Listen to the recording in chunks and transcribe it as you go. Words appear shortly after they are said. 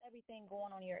everything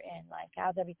going on your end? Like,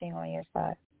 how's everything on your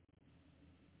side?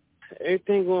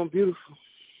 Everything going beautiful.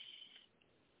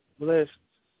 Blessed.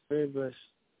 Very blessed.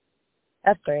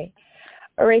 That's great.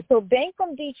 All right, so being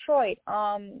from Detroit,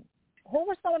 who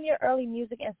were some of your early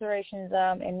music inspirations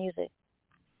in music?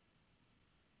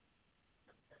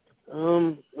 A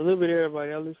little bit of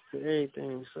everybody. I listen to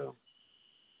everything, so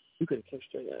you could have kept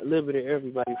straight. A little bit of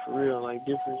everybody for real, like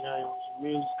different genres of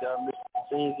music. I listen to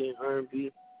singing,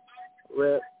 R&B,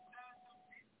 rap.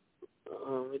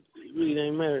 It really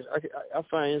ain't matter. I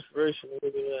find inspiration in a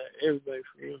little bit of everybody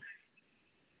for real.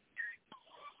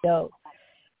 Dope.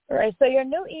 All right, so your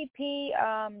new EP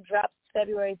drops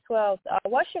February 12th.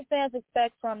 What should fans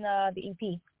expect from the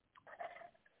EP?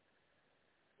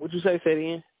 What'd you say? Say it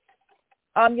again.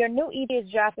 Your new EP is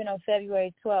dropping on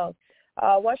February 12th.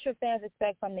 What should fans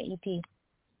expect from the EP?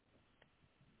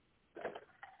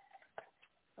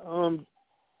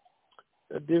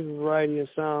 A different variety of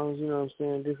songs, you know what I'm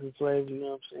saying, different flavors, you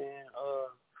know what I'm saying,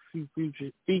 a few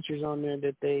features on there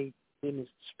that they didn't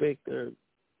expect or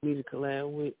me to collab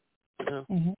with, you know.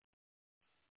 Mm-hmm.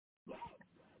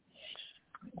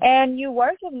 And you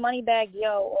worked with Moneybagg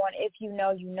Yo on If You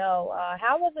Know, You Know.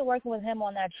 How was it working with him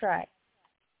on that track?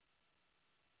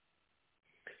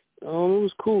 It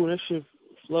was cool. That shit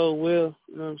flowed well,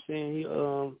 you know what I'm saying.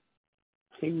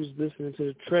 He was listening to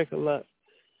the track a lot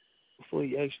before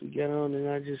he actually got on, and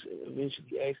I just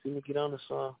eventually asked him to get on the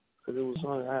song because it was a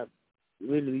song I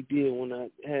literally did when I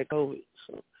had COVID.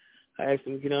 So I asked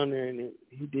him to get on there, and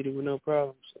he did it with no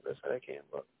problem. So that's how that came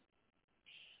about.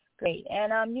 Great.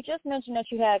 And you just mentioned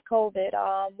that you had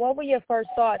COVID. What were your first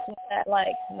thoughts when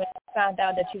you found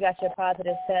out that you got your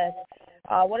positive test?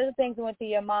 What are the things that went through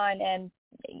your mind? And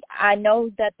I know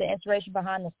that the inspiration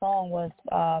behind the song was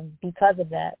because of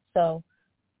that. So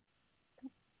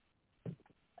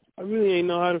I really ain't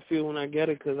know how to feel when I got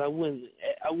it because I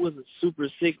wasn't super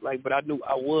sick, but I knew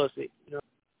I was sick, you know.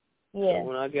 Yeah.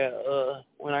 So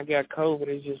when I got COVID,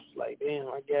 it's just like, damn,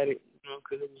 I got it, you know,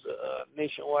 because it was a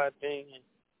nationwide thing and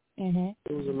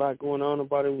there was a lot going on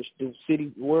about it.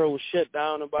 The world was shut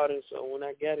down about it. So when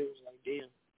I got it, it was like, damn.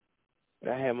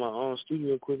 But I had my own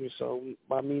studio equipment, so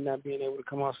by me not being able to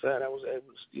come outside, I was able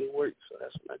to still work. So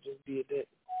that's when I just did that.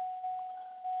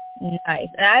 Nice.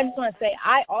 And I just want to say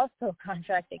I also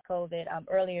contracted COVID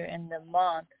earlier in the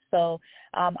month, so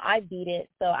I beat it.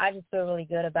 So I just feel really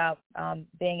good about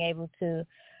being able to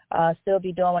still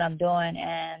be doing what I'm doing.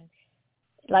 And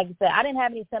like you said, I didn't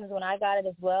have any symptoms when I got it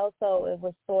as well, so it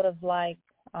was sort of like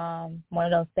one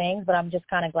of those things. But I'm just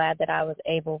kind of glad that I was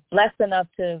blessed enough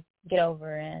to get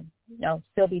over and, you know,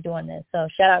 still be doing this. So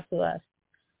shout out to us.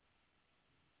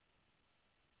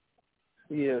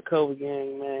 Yeah, COVID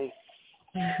gang, man.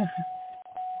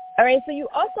 All right, so you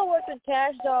also worked with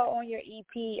Cash Doll on your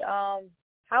EP.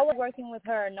 How was working with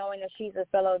her, knowing that she's a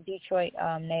fellow Detroit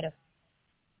native?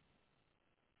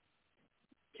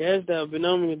 Cash Doll been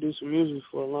on me to do some music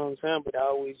for a long time, but I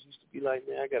always used to be like,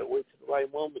 man, I gotta wait till the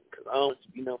right moment because I don't want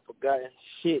to be no forgotten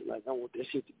shit. Like I want that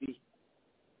shit to be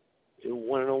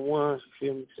one of the ones. You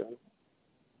feel me? So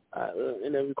I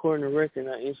ended up recording the record,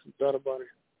 and I instantly thought about her.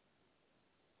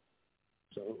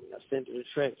 So I sent her the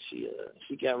track. She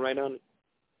got right on it.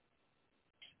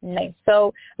 Nice.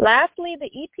 So lastly, the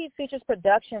EP features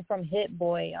production from Hit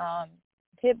Boy.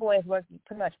 Hit Boy has worked with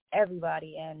pretty much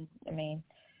everybody, and I mean,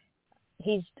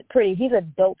 he's a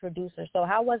dope producer. So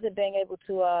how was it being able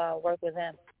to work with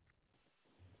him?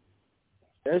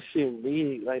 That shit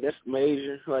big. Like that's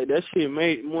major. Like that shit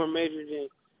more major than,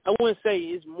 I wouldn't say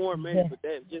it's more major, but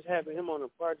that just having him on the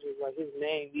project, like his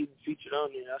name even featured on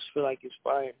there, I just feel like it's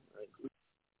fire. Like,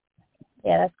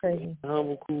 yeah, that's crazy.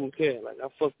 Humble, cool cat. Like I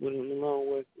fuck with him a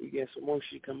long way. We got some more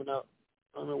shit coming out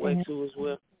on the way too as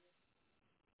well.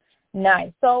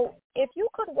 Nice. So if you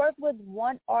could work with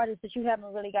one artist that you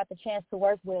haven't really got the chance to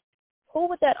work with, who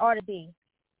would that artist be?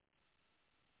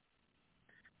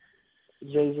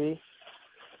 Jay-Z.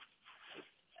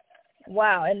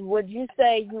 Wow. And would you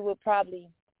say you would probably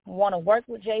want to work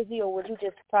with Jay-Z, or would you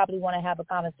just probably want to have a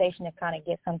conversation to kind of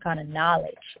get some kind of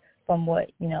knowledge from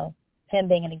what, you know, him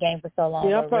being in the game for so long?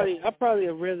 Yeah, I probably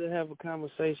would rather have a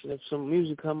conversation. If some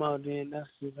music come out, then that's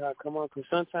just how it come out. Because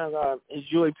sometimes I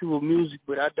enjoy people's music,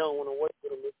 but I don't want to work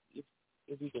with them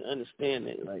if you can understand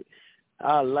it. Like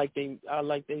I like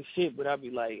they shit, but I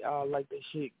be like, I like their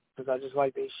shit because I just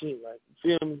like their shit. Like,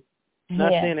 you feel me?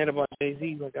 Not saying that about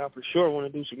Jay-Z. Like I for sure want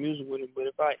to do some music with him, but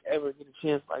if I ever get a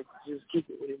chance, like just kick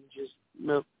it with him, just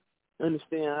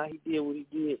understand how he did what he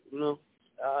did,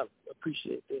 I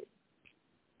appreciate that.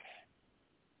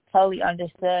 Totally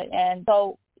understood. And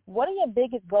so what are your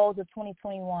biggest goals of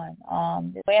 2021?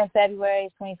 We're in February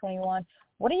 2021.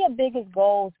 What are your biggest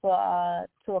goals for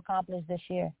to accomplish this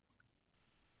year?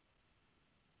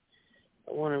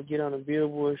 I want to get on the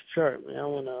Billboard chart, man. I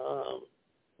want to.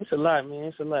 It's a lot, man.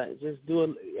 It's a lot. Just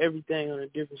do everything on a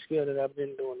different scale that I've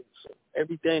been doing. So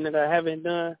everything that I haven't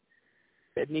done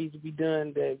that needs to be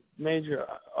done, that major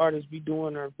artists be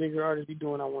doing or bigger artists be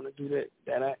doing, I want to do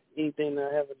that. Anything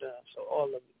that I haven't done. So all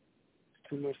of it. It's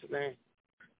too much to learn.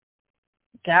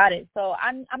 Got it. So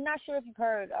I'm not sure if you've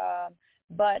heard,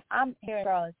 but I'm here in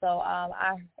Charlotte. So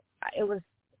it was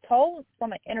told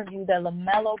from an interview that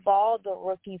LaMelo Ball, the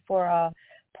rookie for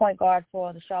point guard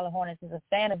for the Charlotte Hornets, is a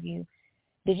fan of you.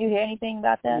 Did you hear anything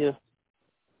about that? Yeah.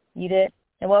 You did?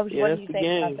 And what did you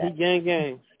say about that? He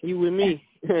gang. He with me.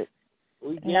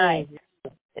 We gang. Nice.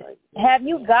 Like, have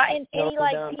you gotten any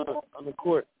people on the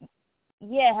court?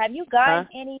 Yeah, have you gotten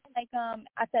any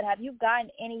I said, have you gotten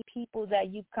any people that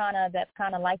you that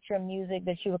kind of liked your music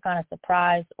that you were kind of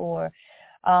surprised, or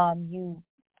you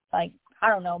like, I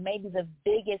don't know, maybe the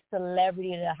biggest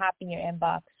celebrity to hop in your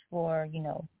inbox for,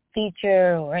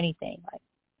 feature or anything like?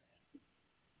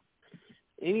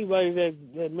 Anybody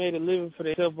that made a living for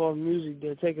themselves off music,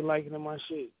 that take a liking to my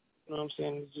shit. You know what I'm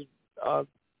saying? It's just I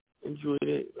enjoyed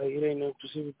it. Like, it ain't no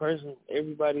specific person.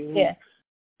 Everybody who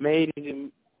made it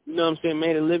and, you know what I'm saying,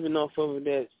 made a living off of it,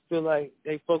 that feel like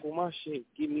they fuck with my shit,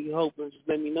 give me hope and just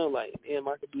let me know, like, damn,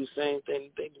 I could do the same thing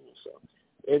that they do. So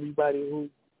everybody who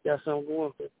got something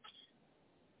going for it.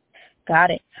 Got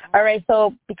it. All right,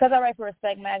 so because I write for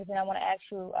Respect Magazine, I want to ask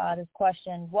you this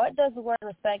question. What does the word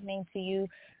respect mean to you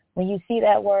when you see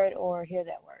that word or hear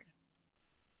that word?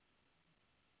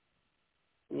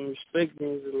 Respect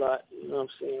means a lot, you know what I'm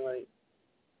saying? Like,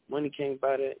 money can't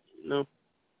buy that, you know?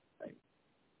 Like,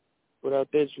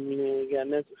 without that, you really ain't got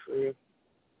nothing for real.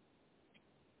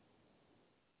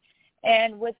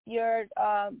 And with your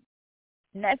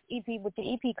next EP, with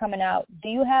the EP coming out, do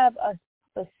you have a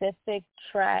specific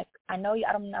track? I know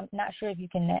I'm not sure if you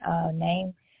can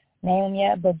name them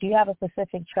yet, but do you have a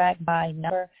specific track by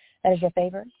number that is your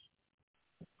favorite?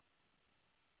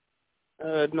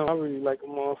 No, I really like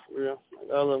them all for real.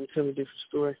 Like, all of them tell a different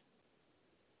story.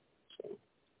 So,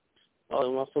 all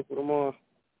of them, I fuck with them all.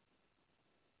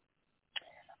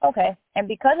 Okay, and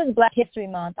because it's Black History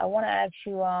Month, I want to ask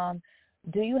you,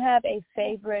 do you have a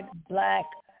favorite black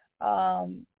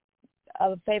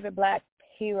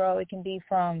hero? It can be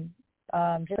from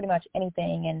just pretty much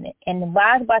anything. And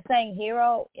by saying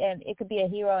hero, and it could be a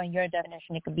hero in your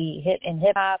definition. It could be in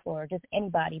hip hop or just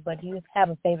anybody. But do you have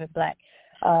a favorite black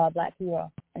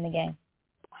hero in the game?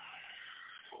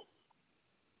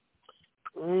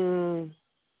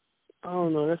 I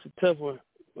don't know. That's a tough one.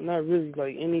 But not really.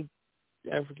 Like, any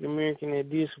African American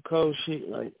that did some cold shit,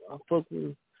 like, I fuck with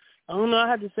him. I don't know. I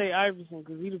have to say Iverson,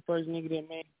 because he the first nigga that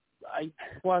made.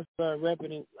 Before I started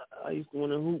rapping, I used to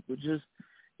want to hoop, but just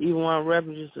even when I'm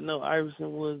rapping, just to know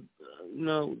Iverson was,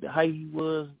 the height he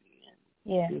was,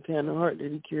 and the kind of heart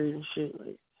that he carried and shit.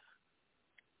 Like,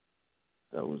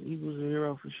 he was a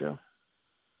hero for sure.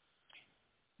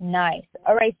 Nice.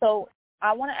 All right, so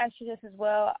I want to ask you this as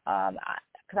well,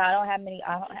 because I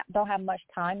don't have much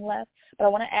time left, but I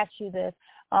want to ask you this: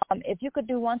 if you could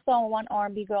do one song, one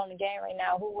R&B girl in the game right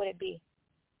now, who would it be?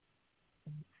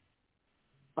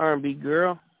 R&B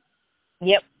girl?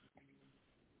 Yep.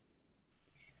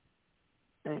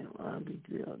 Damn, R&B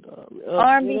girl, dog.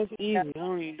 R&B. That's easy. I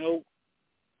don't even know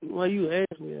why you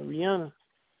asked me. Rihanna. Is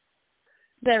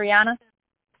that Rihanna?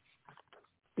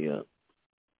 Yeah.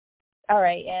 All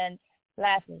right, and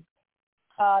lastly,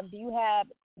 do you have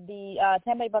the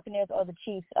Tampa Bay Buccaneers or the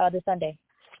Chiefs this Sunday?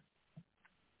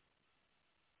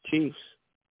 Chiefs.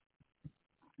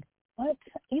 What?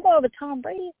 You go over Tom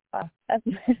Brady? Oh, that's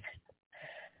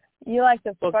you like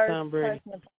the Fuck first Tom Brady.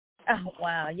 person. Oh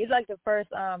wow, you're like the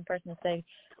first person to say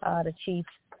the Chiefs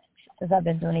since I've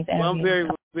been doing these interviews. Well, I'm very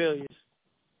rebellious.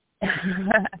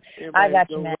 I got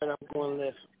you, man. Right, I'm going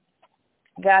left.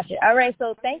 Gotcha. All right,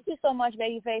 so thank you so much,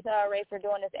 Babyface Ray, for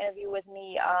doing this interview with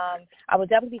me. I will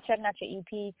definitely be checking out your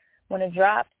EP when it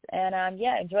drops, and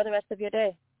enjoy the rest of your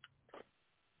day.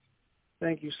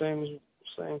 Thank you. Same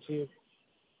to you.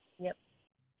 Yep.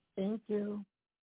 Thank you.